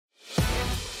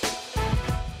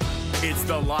It's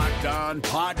the Locked On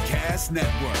Podcast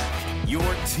Network, your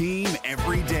team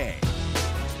every day.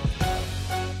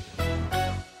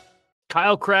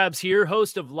 Kyle Krabs here,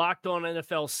 host of Locked On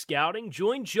NFL Scouting.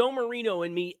 Join Joe Marino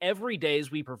and me every day as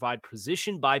we provide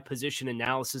position-by-position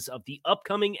analysis of the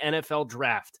upcoming NFL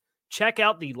Draft. Check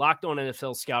out the Locked On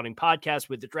NFL Scouting podcast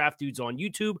with the Draft Dudes on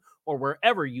YouTube or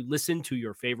wherever you listen to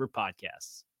your favorite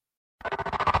podcasts.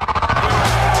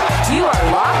 You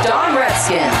are Locked On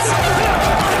Redskins,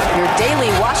 your daily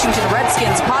Washington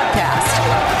Redskins podcast,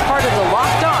 part of the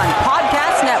Locked On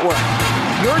Podcast Network.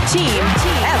 Your team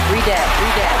every day.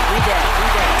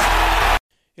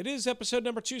 It is episode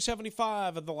number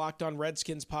 275 of the Locked On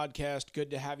Redskins podcast.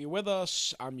 Good to have you with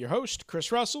us. I'm your host,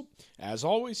 Chris Russell. As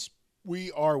always,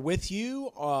 we are with you,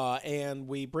 and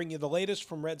we bring you the latest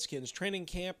from Redskins training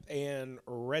camp and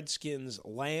Redskins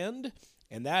land.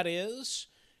 And that is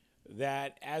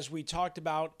that, as we talked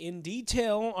about in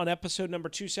detail on episode number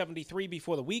 273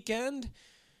 before the weekend,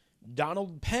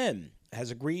 Donald Penn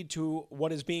has agreed to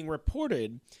what is being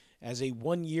reported as a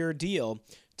one-year deal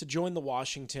to join the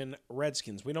Washington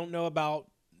Redskins. We don't know about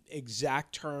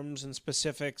exact terms and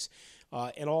specifics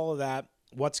and all of that,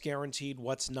 what's guaranteed,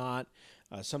 what's not.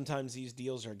 Sometimes these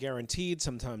deals are guaranteed,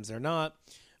 sometimes they're not.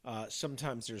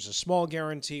 Sometimes there's a small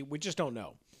guarantee. We just don't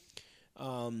know.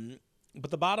 But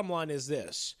the bottom line is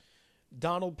this.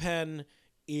 Donald Penn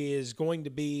is going to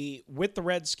be with the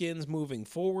Redskins moving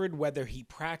forward, whether he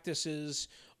practices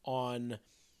on,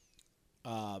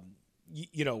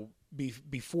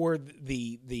 before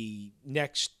the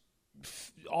next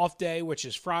off day, which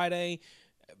is Friday.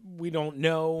 We don't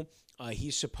know.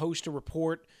 He's supposed to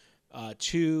report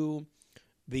to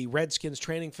the Redskins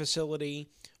training facility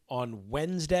on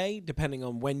Wednesday, depending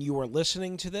on when you are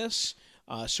listening to this.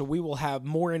 So we will have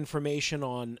more information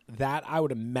on that. I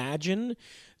would imagine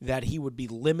that he would be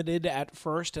limited at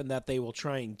first and that they will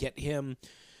try and get him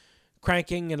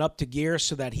cranking and up to gear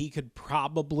so that he could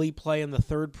probably play in the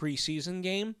third preseason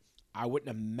game. I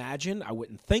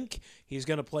wouldn't think he's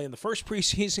going to play in the first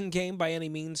preseason game by any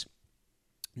means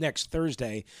next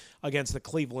Thursday against the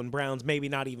Cleveland Browns, maybe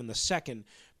not even the second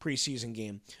preseason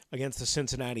game against the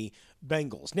Cincinnati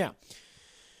Bengals. Now,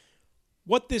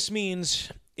 what this means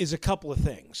is a couple of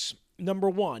things. Number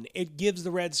one, it gives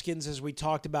the Redskins, as we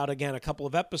talked about again a couple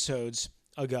of episodes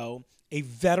ago, a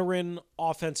veteran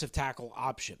offensive tackle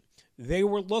option. They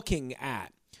were looking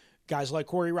at guys like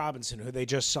Corey Robinson, who they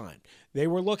just signed. They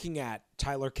were looking at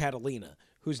Tyler Catalina,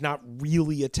 who's not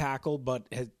really a tackle, but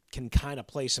can kind of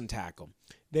play some tackle.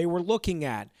 They were looking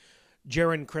at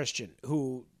Jaron Christian,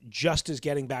 who just is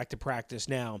getting back to practice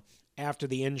now after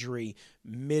the injury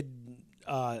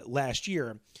last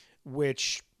year,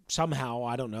 which somehow,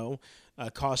 I don't know,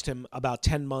 cost him about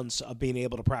 10 months of being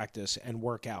able to practice and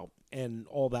work out and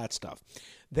all that stuff.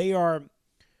 They are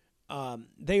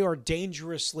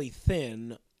dangerously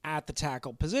thin at the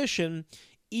tackle position,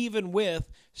 even with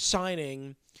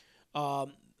signing,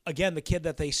 again, the kid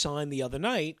that they signed the other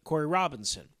night, Corey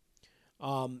Robinson.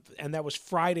 And that was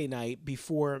Friday night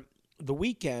before the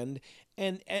weekend.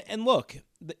 And look,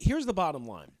 here's the bottom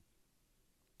line.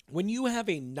 When you have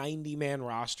a 90-man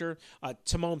roster,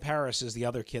 Timon Paris is the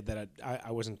other kid that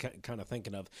I wasn't kind of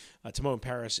thinking of. Timon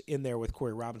Paris in there with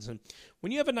Corey Robinson.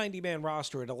 When you have a 90-man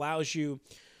roster, it allows you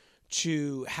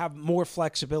to have more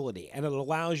flexibility, and it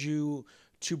allows you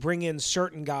to bring in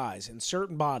certain guys and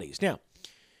certain bodies. Now,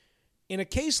 in a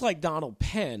case like Donald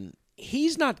Penn,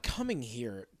 he's not coming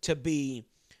here to be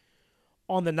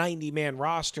on the 90-man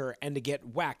roster and to get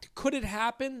whacked. Could it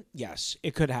happen? Yes,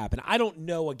 it could happen. I don't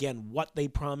know, again, what they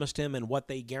promised him and what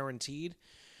they guaranteed,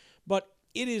 but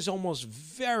it is almost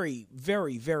very,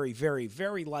 very, very, very,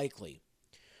 very likely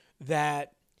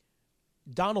that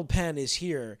Donald Penn is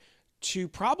here to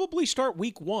probably start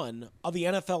week 1 of the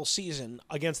NFL season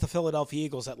against the Philadelphia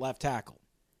Eagles at left tackle.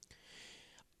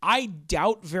 I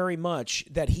doubt very much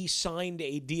that he signed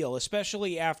a deal,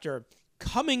 especially after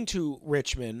coming to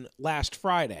Richmond last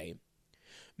Friday,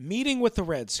 meeting with the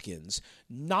Redskins,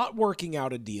 not working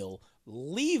out a deal,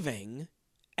 leaving,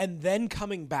 and then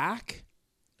coming back.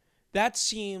 That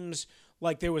seems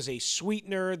like there was a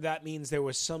sweetener. That means there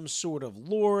was some sort of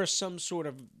lure, some sort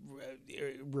of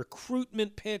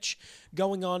recruitment pitch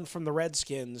going on from the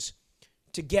Redskins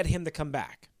to get him to come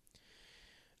back.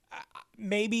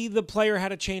 Maybe the player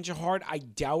had a change of heart. I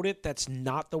doubt it. That's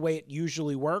not the way it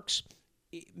usually works.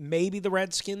 Maybe the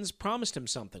Redskins promised him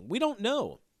something. We don't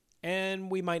know,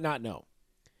 and we might not know.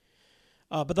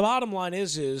 But the bottom line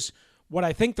is what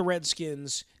I think the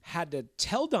Redskins had to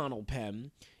tell Donald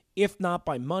Penn, if not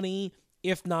by money,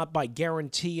 if not by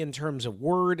guarantee in terms of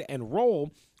word and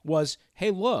role, was,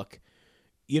 hey, look,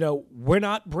 we're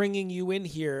not bringing you in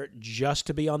here just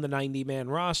to be on the 90-man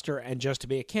roster and just to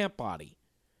be a camp body.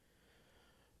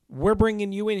 We're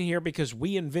bringing you in here because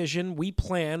we envision, we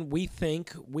plan, we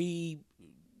think, we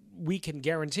can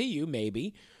guarantee you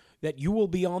maybe that you will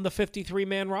be on the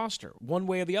 53-man roster one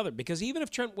way or the other. Because even if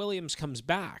Trent Williams comes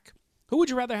back, who would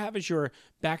you rather have as your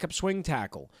backup swing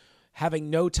tackle, having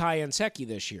no Ty Anseki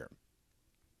this year?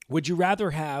 Would you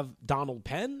rather have Donald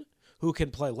Penn, who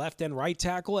can play left and right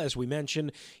tackle, as we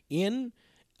mentioned in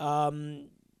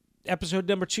episode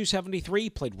number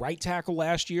 273, played right tackle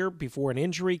last year before an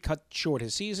injury cut short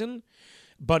his season,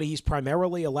 but he's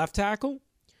primarily a left tackle?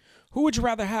 Who would you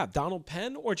rather have, Donald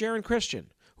Penn or Jaron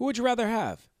Christian? Who would you rather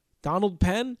have, Donald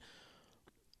Penn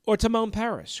or Timon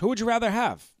Paris? Who would you rather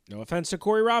have? No offense to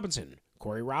Corey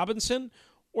Robinson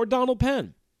or Donald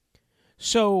Penn?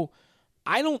 So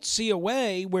I don't see a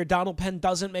way where Donald Penn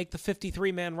doesn't make the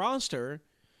 53-man roster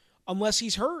unless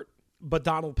he's hurt. But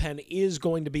Donald Penn is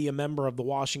going to be a member of the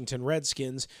Washington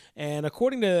Redskins. And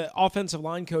according to offensive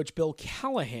line coach Bill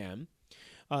Callahan,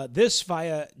 this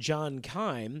via John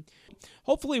Keim,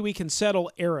 hopefully we can settle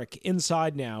Eric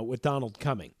inside now with Donald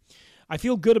coming. I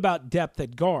feel good about depth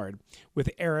at guard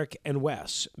with Eric and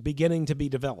Wes beginning to be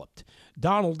developed.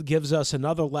 Donald gives us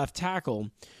another left tackle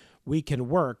we can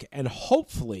work, and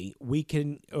hopefully we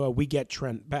get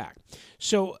Trent back.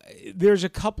 So there's a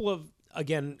couple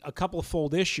of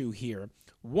fold issue here.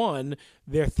 One,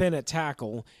 they're thin at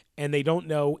tackle, and they don't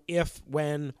know if,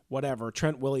 when, whatever,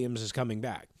 Trent Williams is coming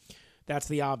back. That's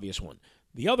the obvious one.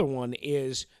 The other one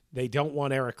is they don't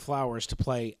want Eric Flowers to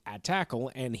play at tackle,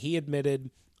 and he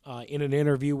admitted in an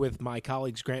interview with my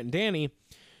colleagues Grant and Danny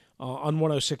on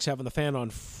 106.7 The Fan on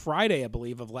Friday, I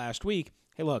believe, of last week,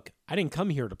 hey, look, I didn't come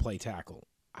here to play tackle.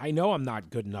 I know I'm not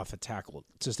good enough at tackle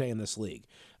to stay in this league.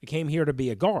 I came here to be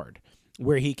a guard,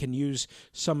 where he can use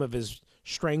some of his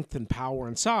strength and power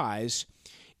and size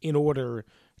in order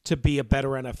to be a better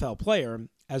NFL player,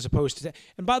 as opposed to...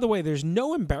 And by the way, there's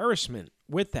no embarrassment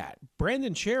with that.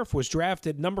 Brandon Sheriff was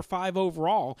drafted number 5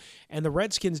 overall, and the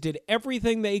Redskins did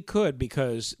everything they could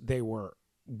because they were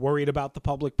worried about the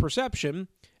public perception,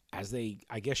 as they,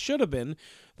 I guess, should have been.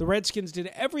 The Redskins did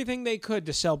everything they could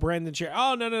to sell Brandon Sheriff.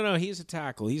 Oh, no, he's a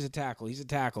tackle.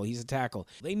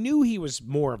 They knew he was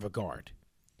more of a guard.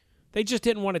 They just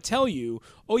didn't want to tell you,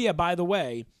 oh, yeah, by the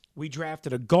way, we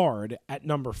drafted a guard at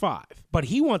number 5. But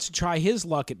he wants to try his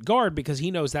luck at guard because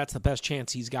he knows that's the best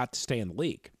chance he's got to stay in the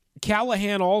league.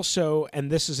 Callahan also, and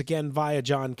this is again via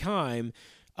John Keim,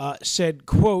 said,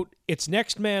 quote, "It's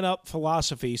next man up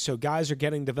philosophy, so guys are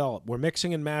getting developed. We're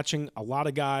mixing and matching a lot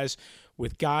of guys.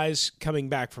 With guys coming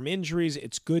back from injuries,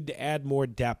 it's good to add more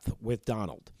depth with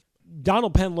Donald."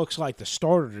 Donald Penn looks like the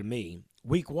starter to me.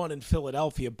 Week 1 in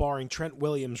Philadelphia, barring Trent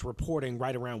Williams reporting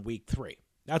right around week 3.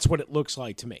 That's what it looks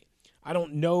like to me. I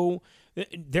don't know.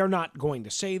 They're not going to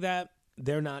say that.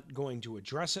 They're not going to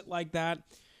address it like that.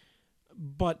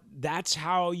 But that's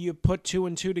how you put 2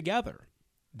 and 2 together.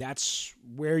 That's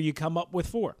where you come up with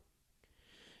 4.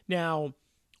 Now,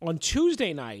 on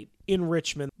Tuesday night in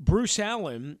Richmond, Bruce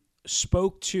Allen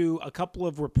spoke to a couple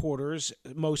of reporters,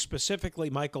 most specifically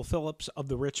Michael Phillips of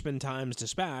the Richmond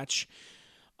Times-Dispatch,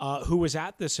 who was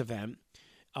at this event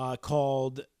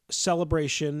called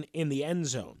Celebration in the End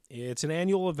Zone. It's an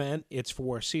annual event. It's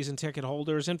for season ticket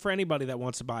holders and for anybody that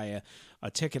wants to buy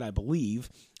a ticket, I believe.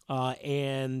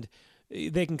 And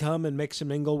they can come and mix and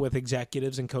mingle with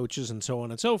executives and coaches and so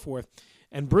on and so forth.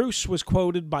 And Bruce was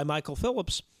quoted by Michael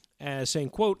Phillips as saying,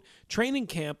 quote, "Training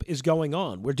camp is going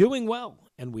on. We're doing well,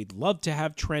 and we'd love to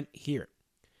have Trent here."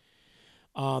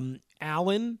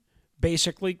 Allen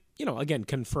basically, again,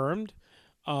 confirmed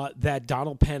that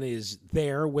Donald Penn is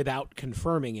there without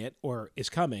confirming it, or is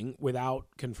coming without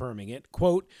confirming it.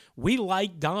 Quote, "We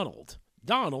like Donald.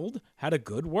 Donald had a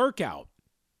good workout."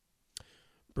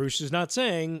 Bruce is not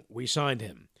saying we signed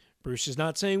him. Bruce is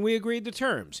not saying we agreed to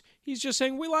terms. He's just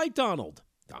saying we like Donald.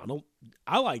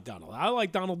 I like Donald. I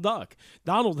like Donald Duck.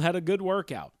 Donald had a good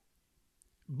workout.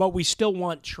 But we still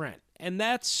want Trent. And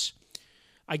that's,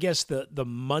 I guess, the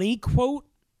money quote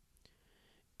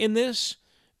in this.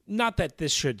 Not that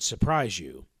this should surprise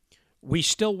you. We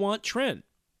still want Trent.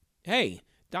 Hey,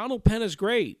 Donald Penn is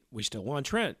great. We still want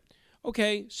Trent.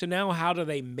 Okay, so now how do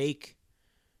they make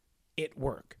it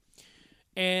work?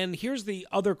 And here's the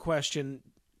other question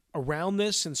around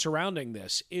this and surrounding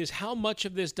this, is how much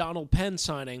of this Donald Penn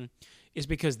signing is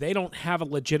because they don't have a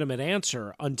legitimate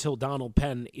answer until Donald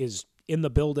Penn is in the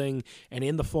building and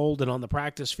in the fold and on the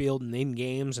practice field and in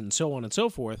games and so on and so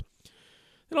forth.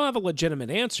 They don't have a legitimate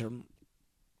answer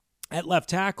at left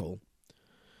tackle.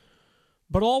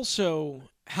 But also,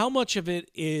 how much of it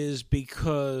is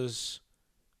because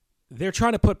they're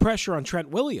trying to put pressure on Trent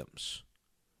Williams.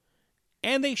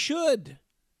 And they should.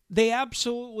 They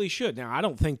absolutely should. Now, I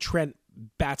don't think Trent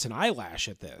bats an eyelash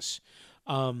at this.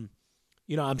 I'm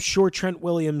sure Trent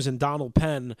Williams and Donald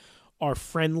Penn are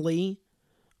friendly.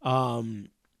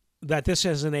 That this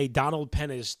isn't a Donald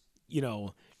Penn is,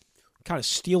 kind of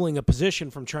stealing a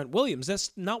position from Trent Williams.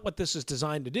 That's not what this is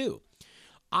designed to do.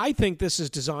 I think this is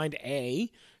designed,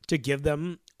 to give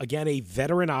them, again, a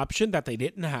veteran option that they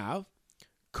didn't have.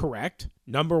 Correct,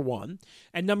 number one.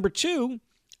 And number two,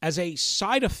 as a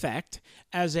side effect,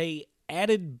 as a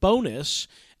added bonus,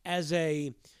 as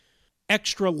a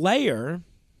extra layer,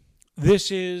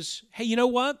 this is, hey, you know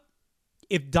what?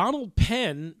 If Donald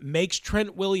Penn makes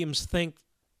Trent Williams think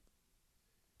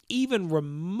even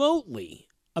remotely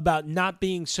about not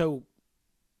being so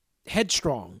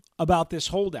headstrong about this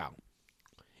holdout,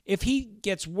 if he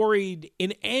gets worried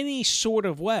in any sort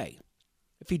of way,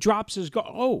 if he drops his guard,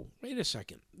 oh, wait a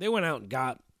second, they went out and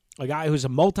got a guy who's a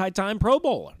multi-time Pro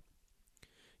Bowler,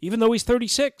 even though he's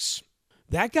 36.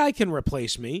 That guy can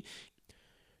replace me.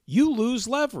 You lose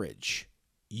leverage.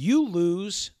 You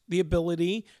lose the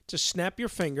ability to snap your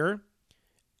finger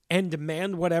and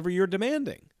demand whatever you're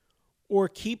demanding, or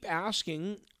keep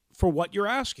asking for what you're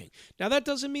asking. Now, that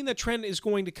doesn't mean that Trent is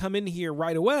going to come in here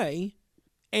right away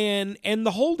and end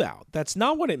the holdout. That's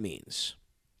not what it means.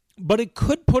 But it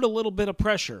could put a little bit of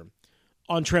pressure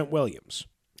on Trent Williams.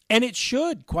 And it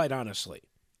should, quite honestly.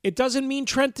 It doesn't mean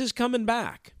Trent is coming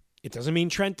back. It doesn't mean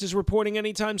Trent is reporting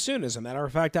anytime soon. As a matter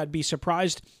of fact, I'd be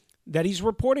surprised that he's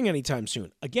reporting anytime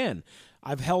soon. Again,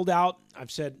 I've held out.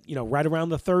 I've said, right around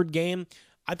the third game.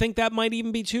 I think that might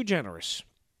even be too generous.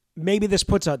 Maybe this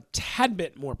puts a tad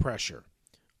bit more pressure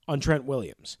on Trent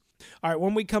Williams. All right,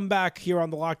 when we come back here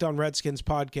on the Locked On Redskins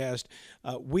podcast,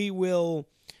 we will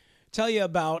tell you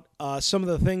about some of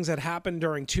the things that happened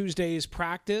during Tuesday's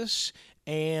practice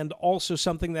and also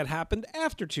something that happened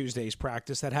after Tuesday's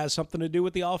practice that has something to do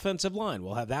with the offensive line.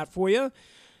 We'll have that for you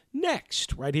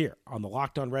next, right here on the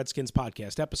Locked On Redskins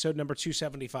podcast, episode number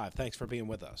 275. Thanks for being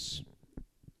with us.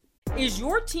 Is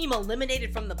your team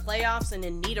eliminated from the playoffs and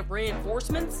in need of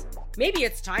reinforcements? Maybe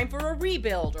it's time for a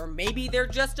rebuild, or maybe they're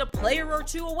just a player or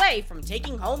two away from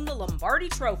taking home the Lombardi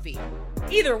Trophy.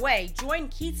 Either way, join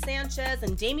Keith Sanchez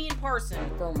and Damian Parson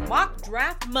for Mock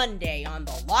Draft Monday on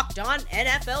the Locked On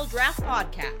NFL Draft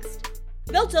Podcast.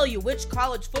 They'll tell you which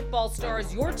college football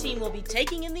stars your team will be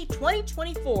taking in the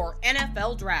 2024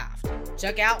 NFL Draft.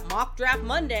 Check out Mock Draft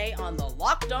Monday on the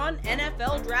Locked On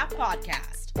NFL Draft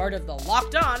Podcast, part of the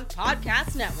Locked On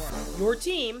Podcast Network, your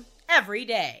team every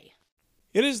day.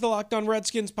 It is the Locked On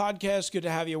Redskins podcast. Good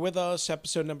to have you with us.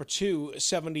 Episode number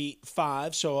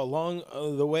 275. So along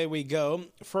the way we go,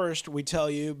 first we tell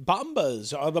you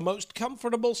Bombas are the most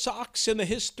comfortable socks in the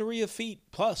history of feet.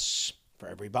 Plus, for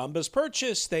every Bombas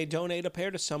purchase, they donate a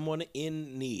pair to someone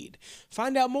in need.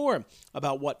 Find out more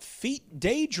about what feet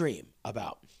daydream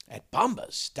about at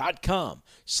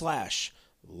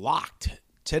bombas.com/locked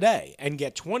today and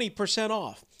get 20%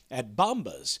 off at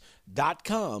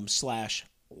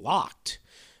bombas.com/locked.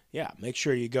 Yeah, make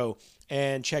sure you go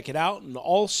and check it out. And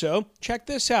also, check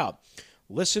this out.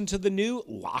 Listen to the new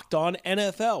Locked On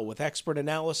NFL with expert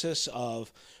analysis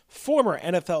of former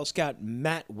NFL scout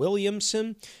Matt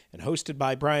Williamson and hosted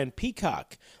by Brian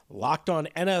Peacock. Locked On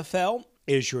NFL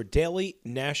is your daily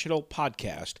national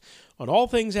podcast on all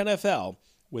things NFL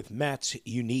with Matt's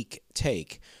unique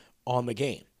take on the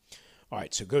game. All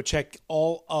right, so go check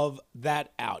all of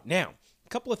that out. Now, a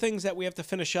couple of things that we have to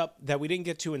finish up that we didn't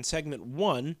get to in segment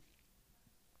one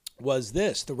was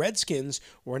this. The Redskins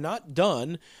were not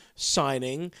done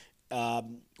signing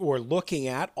or looking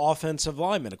at offensive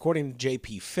linemen. According to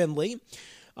J.P. Finley,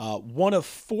 one of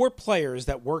four players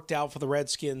that worked out for the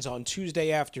Redskins on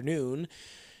Tuesday afternoon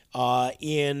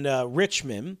in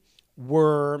Richmond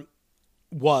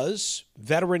was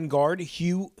veteran guard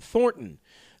Hugh Thornton.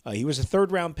 He was a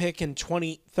third-round pick in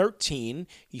 2013.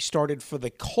 He started for the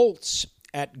Colts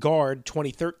at guard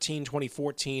 2013,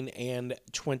 2014, and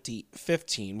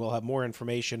 2015. We'll have more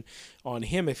information on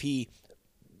him if he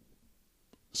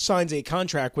signs a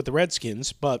contract with the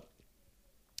Redskins, but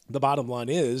the bottom line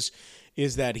is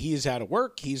that he is out of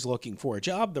work. He's looking for a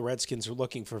job. The Redskins are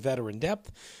looking for veteran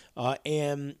depth.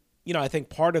 And, I think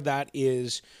part of that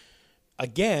is,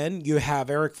 again, you have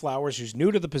Eric Flowers, who's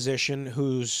new to the position,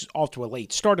 who's off to a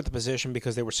late start at the position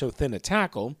because they were so thin at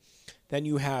tackle. Then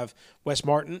you have Wes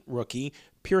Martin, rookie,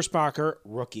 Pierce Bacher,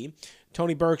 rookie,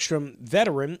 Tony Bergstrom,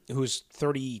 veteran, who's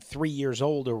 33 years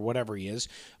old or whatever he is.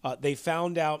 They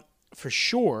found out for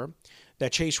sure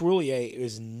that Chase Roulier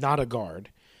is not a guard.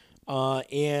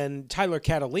 And Tyler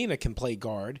Catalina can play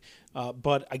guard.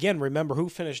 But again, remember who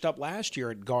finished up last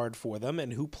year at guard for them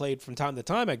and who played from time to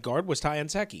time at guard was Ty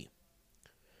Anseki.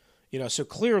 So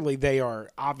clearly they are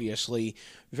obviously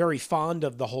very fond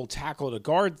of the whole tackle to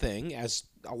guard thing, as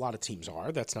a lot of teams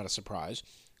are. That's not a surprise.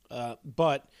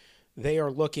 But they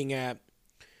are looking at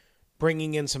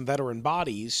bringing in some veteran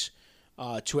bodies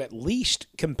to at least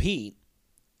compete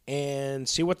and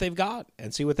see what they've got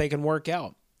and see what they can work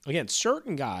out. Again,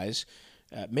 certain guys,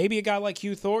 maybe a guy like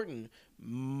Hugh Thornton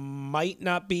might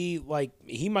not be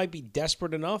he might be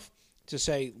desperate enough to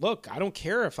say, look, I don't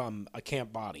care if I'm a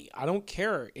camp body. I don't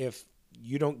care if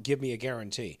you don't give me a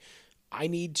guarantee. I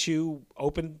need to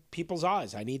open people's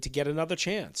eyes. I need to get another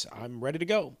chance. I'm ready to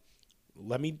go.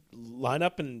 Let me line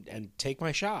up and take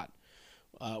my shot.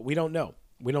 We don't know.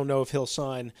 We don't know if he'll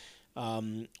sign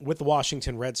with the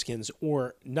Washington Redskins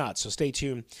or not. So stay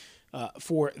tuned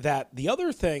for that. The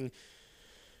other thing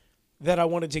that I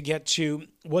wanted to get to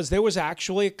was there was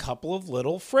actually a couple of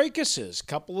little fracases,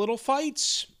 couple little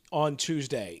fights on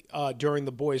Tuesday during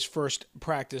the boys' first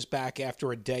practice back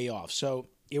after a day off. So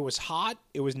it was hot.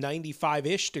 It was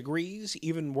 95-ish degrees,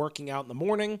 even working out in the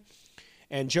morning.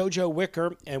 And JoJo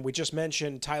Wicker, and we just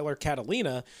mentioned Tyler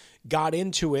Catalina, got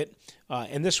into it.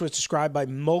 And this was described by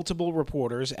multiple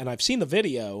reporters. And I've seen the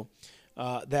video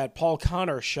that Paul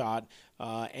Connor shot,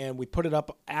 and we put it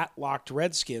up at Locked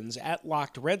Redskins.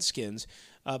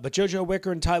 But JoJo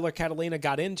Wicker and Tyler Catalina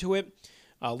got into it.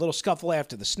 A little scuffle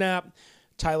after the snap.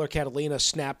 Tyler Catalina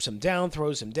snaps him down,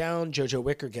 throws him down. JoJo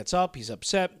Wicker gets up. He's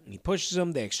upset. He pushes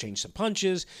him. They exchange some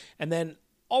punches. And then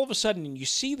all of a sudden, you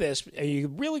see this, and you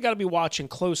really got to be watching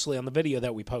closely on the video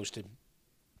that we posted.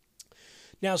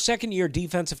 Now, second-year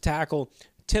defensive tackle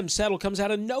Tim Settle comes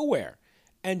out of nowhere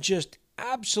and just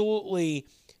absolutely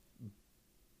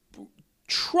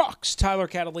trucks Tyler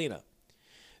Catalina.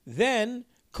 Then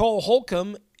Cole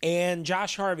Holcomb and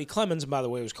Josh Harvey Clemens, and by the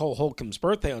way, it was Cole Holcomb's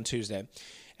birthday on Tuesday,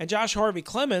 and Josh Harvey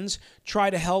Clemens try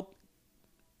to help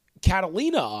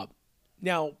Catalina up.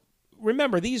 Now,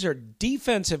 remember, these are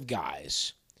defensive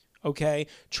guys, okay,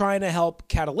 trying to help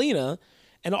Catalina,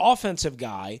 an offensive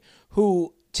guy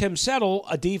who Tim Settle,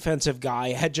 a defensive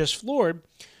guy, had just floored.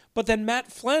 But then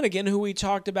Matt Flanagan, who we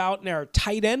talked about in our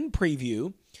tight end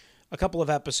preview a couple of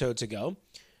episodes ago,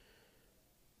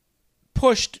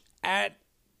 pushed at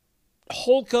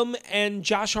Holcomb and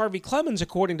Josh Harvey Clemens,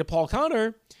 according to Paul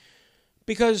Connor,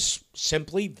 because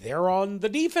simply they're on the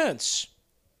defense.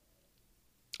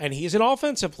 And he's an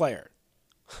offensive player.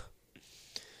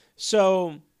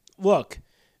 So, look,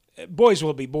 boys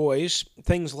will be boys.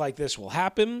 Things like this will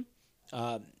happen.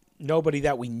 Nobody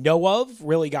that we know of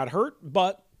really got hurt,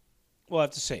 but we'll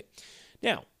have to see.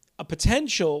 Now, a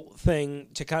potential thing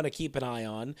to kind of keep an eye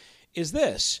on is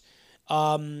this.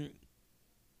 A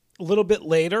little bit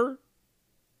later,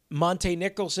 Monte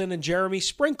Nicholson and Jeremy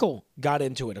Sprinkle got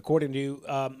into it, according to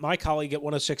my colleague at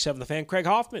 106.7 The Fan, Craig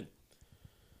Hoffman.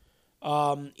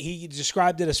 He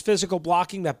described it as physical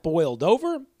blocking that boiled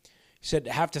over. He said,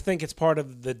 have to think it's part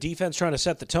of the defense trying to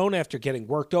set the tone after getting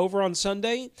worked over on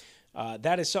Sunday.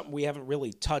 That is something we haven't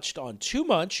really touched on too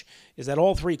much, is that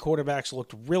all three quarterbacks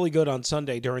looked really good on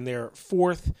Sunday during their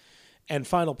fourth and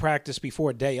final practice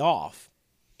before a day off.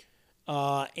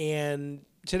 And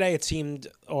today it seemed,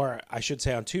 or I should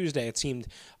say on Tuesday, it seemed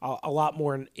a lot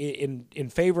more in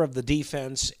favor of the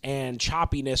defense and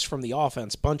choppiness from the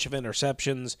offense, bunch of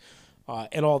interceptions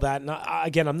and all that. And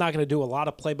again, I'm not going to do a lot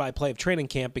of play-by-play of training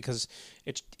camp because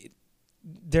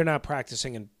they're not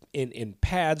practicing in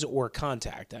pads or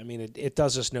contact. I mean, it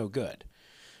does us no good.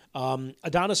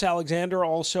 Adonis Alexander,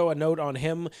 also a note on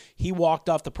him. He walked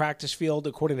off the practice field,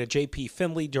 according to J.P.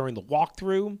 Finley, during the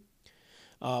walkthrough.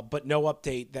 But no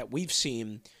update that we've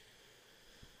seen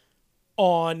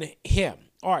on him.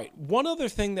 All right, one other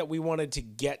thing that we wanted to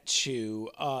get to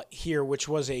here, which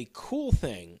was a cool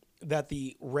thing that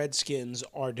the Redskins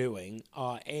are doing,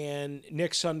 and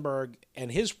Nick Sundberg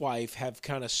and his wife have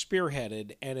kind of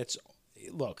spearheaded, and it's,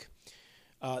 look,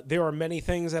 there are many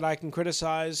things that I can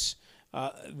criticize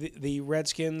the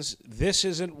Redskins. This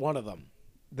isn't one of them.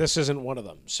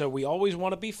 So we always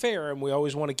want to be fair, and we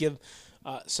always want to give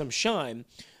some shine.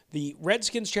 The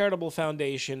Redskins Charitable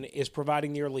Foundation is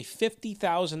providing nearly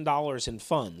 $50,000 in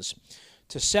funds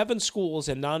to 7 schools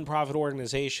and nonprofit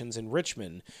organizations in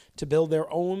Richmond to build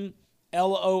their own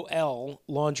LOL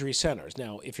laundry centers.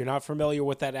 Now, if you're not familiar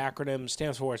with that acronym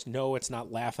stands for, it's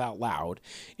not laugh out loud.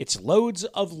 It's Loads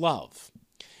of Love.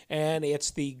 And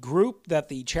it's the group that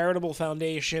the Charitable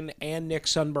Foundation and Nick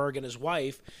Sundberg and his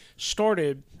wife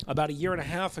started about a year and a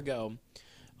half ago.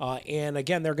 And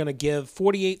again, they're going to give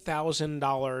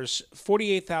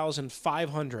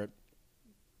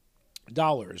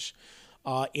 $48,500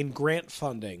 in grant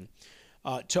funding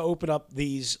to open up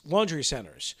these laundry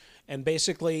centers. And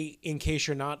basically, in case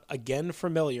you're not, again,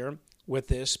 familiar with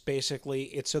this, basically,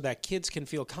 it's so that kids can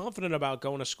feel confident about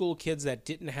going to school, kids that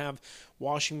didn't have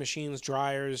washing machines,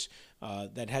 dryers,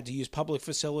 that had to use public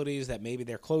facilities, that maybe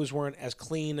their clothes weren't as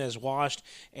clean as washed,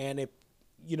 and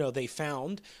they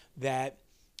found that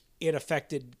it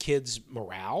affected kids'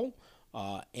 morale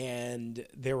and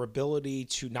their ability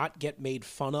to not get made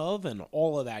fun of and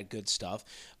all of that good stuff.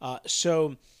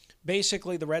 So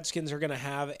basically, the Redskins are going to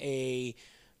have a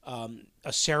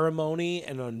ceremony,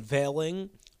 an unveiling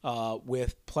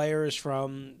with players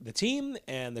from the team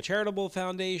and the charitable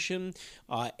foundation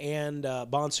and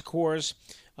Bon Secours,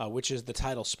 which is the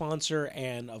title sponsor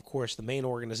and, of course, the main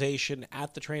organization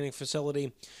at the training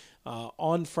facility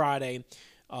on Friday.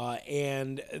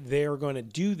 And they're going to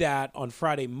do that on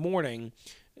Friday morning,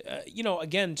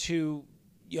 again, to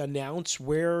announce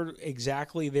where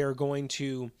exactly they're going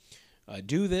to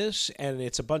do this. And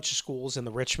it's a bunch of schools in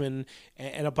the Richmond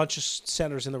and a bunch of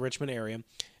centers in the Richmond area.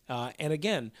 And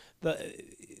again,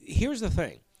 here's the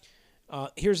thing.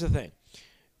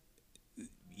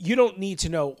 You don't need to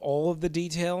know all of the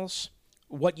details.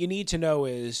 What you need to know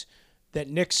is that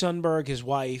Nick Sundberg, his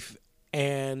wife,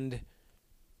 and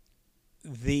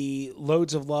the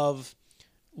Loads of Love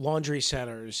laundry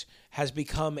centers has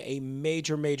become a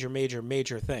major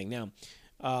thing. Now,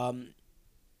 I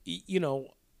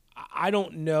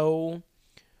don't know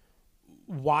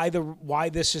why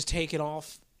this has taken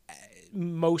off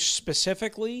most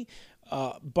specifically,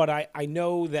 but I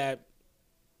know that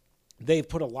they've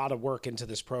put a lot of work into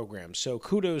this program. So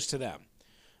kudos to them.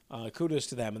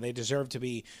 And they deserve to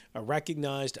be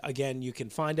recognized. Again, you can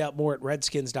find out more at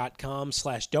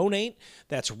redskins.com/donate.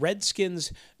 That's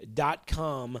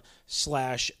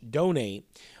redskins.com/donate.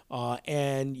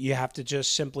 And you have to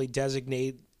just simply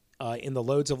designate in the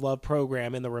Loads of Love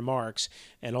program in the remarks,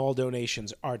 and all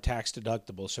donations are tax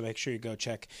deductible. So make sure you go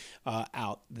check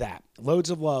out that. Loads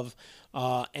of Love,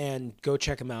 and go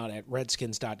check them out at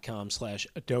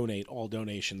redskins.com/donate. All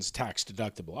donations tax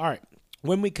deductible. All right.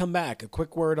 When we come back, a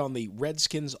quick word on the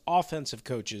Redskins offensive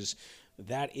coaches.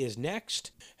 That is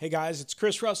next. Hey guys, it's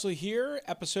Chris Russell here,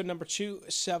 episode number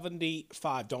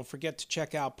 275. Don't forget to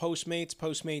check out Postmates,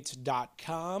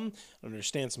 postmates.com. I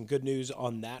understand some good news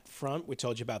on that front. We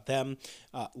told you about them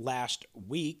last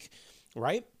week,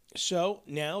 right? So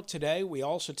now today we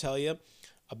also tell you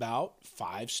about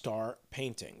 5 Star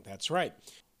Painting. That's right.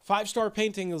 5 Star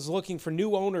Painting is looking for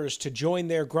new owners to join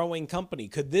their growing company.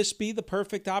 Could this be the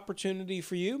perfect opportunity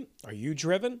for you? Are you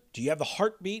driven? Do you have the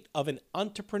heartbeat of an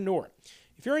entrepreneur?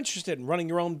 If you're interested in running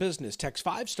your own business, text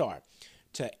 5 Star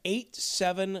to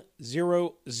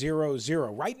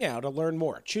 87000 right now to learn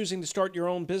more. Choosing to start your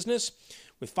own business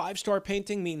with 5 Star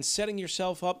Painting means setting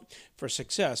yourself up for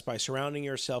success by surrounding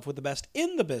yourself with the best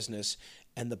in the business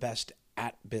and the best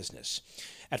at business.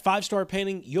 At 5 Star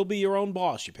Painting, you'll be your own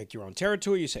boss. You pick your own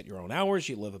territory, you set your own hours,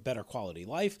 you live a better quality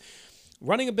life,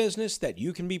 running a business that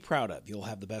you can be proud of. You'll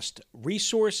have the best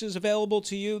resources available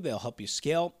to you. They'll help you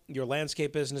scale your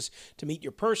landscape business to meet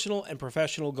your personal and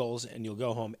professional goals, and you'll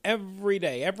go home every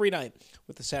day, every night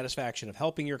with the satisfaction of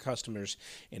helping your customers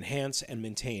enhance and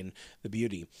maintain the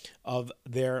beauty of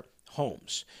their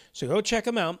homes. So go check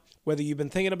them out. Whether you've been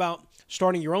thinking about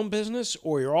starting your own business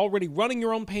or you're already running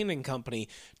your own painting company,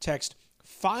 text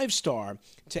 5 Star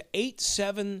to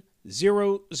 87000.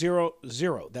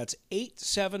 That's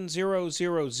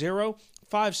 87000.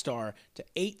 5 Star to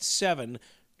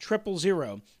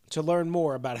 87000 to learn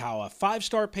more about how a 5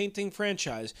 Star Painting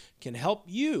franchise can help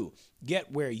you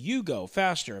get where you go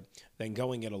faster than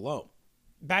going it alone.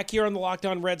 Back here on the Locked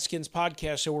On Redskins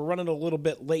podcast, so we're running a little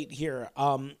bit late here.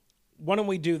 Why don't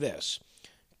we do this?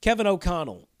 Kevin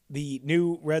O'Connell, the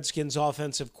new Redskins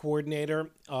offensive coordinator,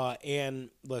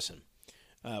 and listen,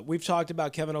 we've talked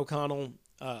about Kevin O'Connell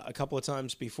a couple of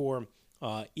times before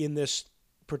in this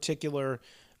particular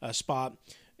spot.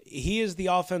 He is the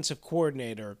offensive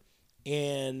coordinator,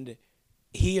 and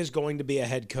he is going to be a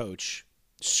head coach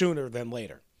sooner than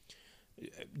later.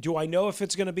 Do I know if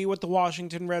it's going to be with the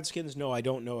Washington Redskins? No, I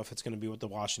don't know if it's going to be with the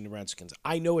Washington Redskins.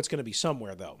 I know it's going to be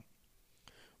somewhere, though.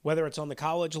 Whether it's on the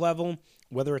college level,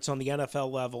 whether it's on the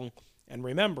NFL level. And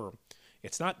remember,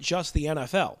 it's not just the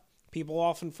NFL. People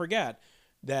often forget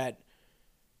that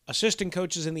assistant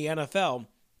coaches in the NFL,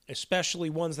 especially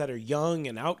ones that are young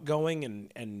and outgoing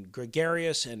and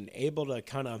gregarious and able to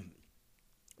kind of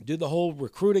do the whole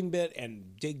recruiting bit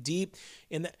and dig deep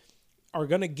in that, are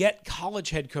going to get college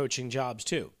head coaching jobs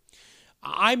too.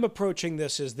 I'm approaching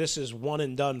this as this is one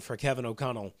and done for Kevin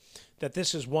O'Connell, that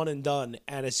this is one and done,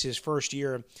 and it's his first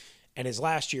year and his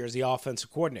last year as the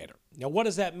offensive coordinator. Now, what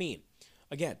does that mean?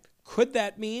 Again, could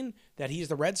that mean that he's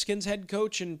the Redskins head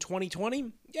coach in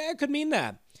 2020? Yeah, it could mean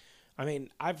that. I mean,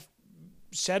 I've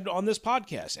said on this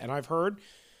podcast, and I've heard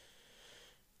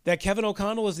that Kevin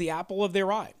O'Connell is the apple of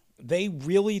their eye. They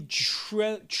really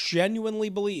genuinely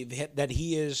believe that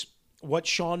he is what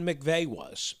Sean McVay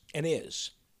was and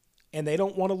is, and they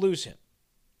don't want to lose him.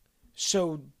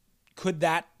 So could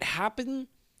that happen?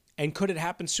 And could it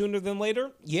happen sooner than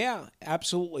later? Yeah,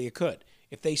 absolutely it could.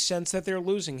 If they sense that they're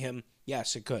losing him,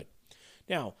 yes, it could.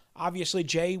 Now, obviously,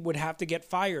 Jay would have to get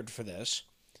fired for this,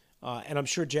 and I'm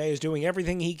sure Jay is doing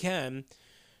everything he can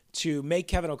to make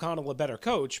Kevin O'Connell a better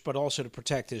coach, but also to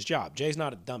protect his job. Jay's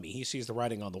not a dummy. He sees the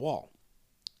writing on the wall.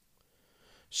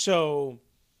 So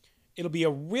it'll be a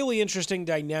really interesting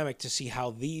dynamic to see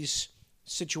how these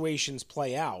situations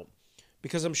play out,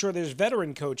 because I'm sure there's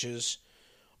veteran coaches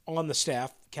on the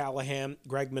staff, Callahan,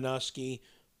 Greg Minuski,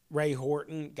 Ray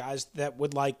Horton, guys that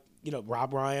would like,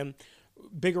 Rob Ryan,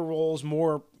 bigger roles,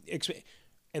 more.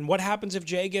 And what happens if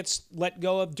Jay gets let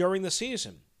go of during the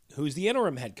season? Who's the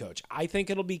interim head coach? I think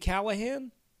it'll be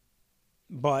Callahan,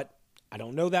 but I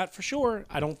don't know that for sure.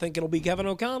 I don't think it'll be Kevin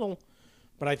O'Connell,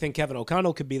 but I think Kevin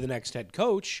O'Connell could be the next head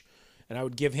coach, and I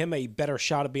would give him a better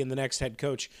shot of being the next head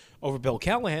coach over Bill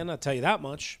Callahan, I'll tell you that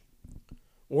much,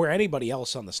 or anybody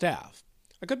else on the staff.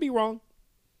 I could be wrong.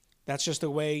 That's just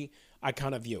the way I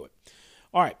kind of view it.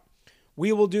 All right.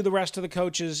 We will do the rest of the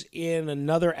coaches in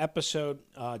another episode.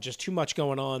 Just too much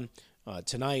going on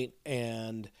tonight.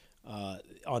 And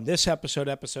on this episode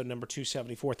number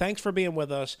 274. Thanks for being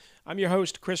with us. I'm your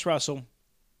host, Chris Russell.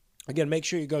 Again, make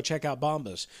sure you go check out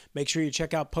Bombas. Make sure you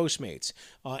check out Postmates.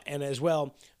 And as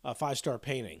well, 5-Star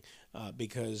Painting,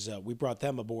 because we brought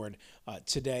them aboard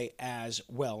today as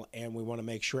well. And we want to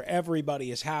make sure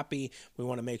everybody is happy. We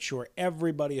want to make sure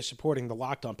everybody is supporting the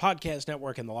Locked On Podcast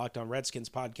Network and the Locked On Redskins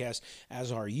podcast,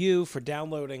 as are you, for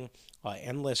downloading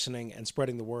and listening and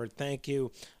spreading the word. Thank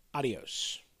you.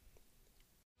 Adios.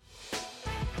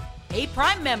 Hey,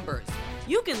 Prime members,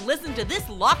 you can listen to this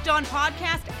Locked On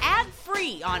podcast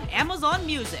ad-free on Amazon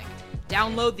Music.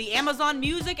 Download the Amazon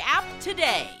Music app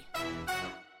today.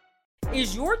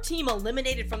 Is your team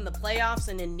eliminated from the playoffs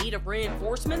and in need of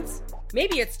reinforcements?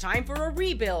 Maybe it's time for a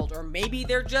rebuild, or maybe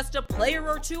they're just a player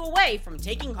or two away from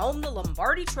taking home the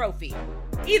Lombardi Trophy.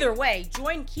 Either way,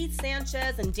 join Keith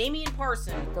Sanchez and Damian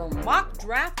Parson for Mock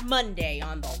Draft Monday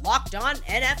on the Locked On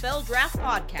NFL Draft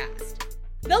Podcast.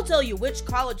 They'll tell you which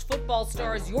college football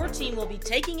stars your team will be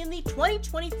taking in the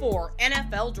 2024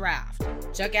 NFL Draft.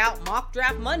 Check out Mock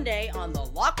Draft Monday on the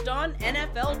Locked On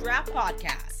NFL Draft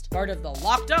Podcast, part of the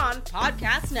Locked On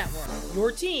Podcast Network.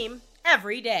 Your team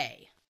every day.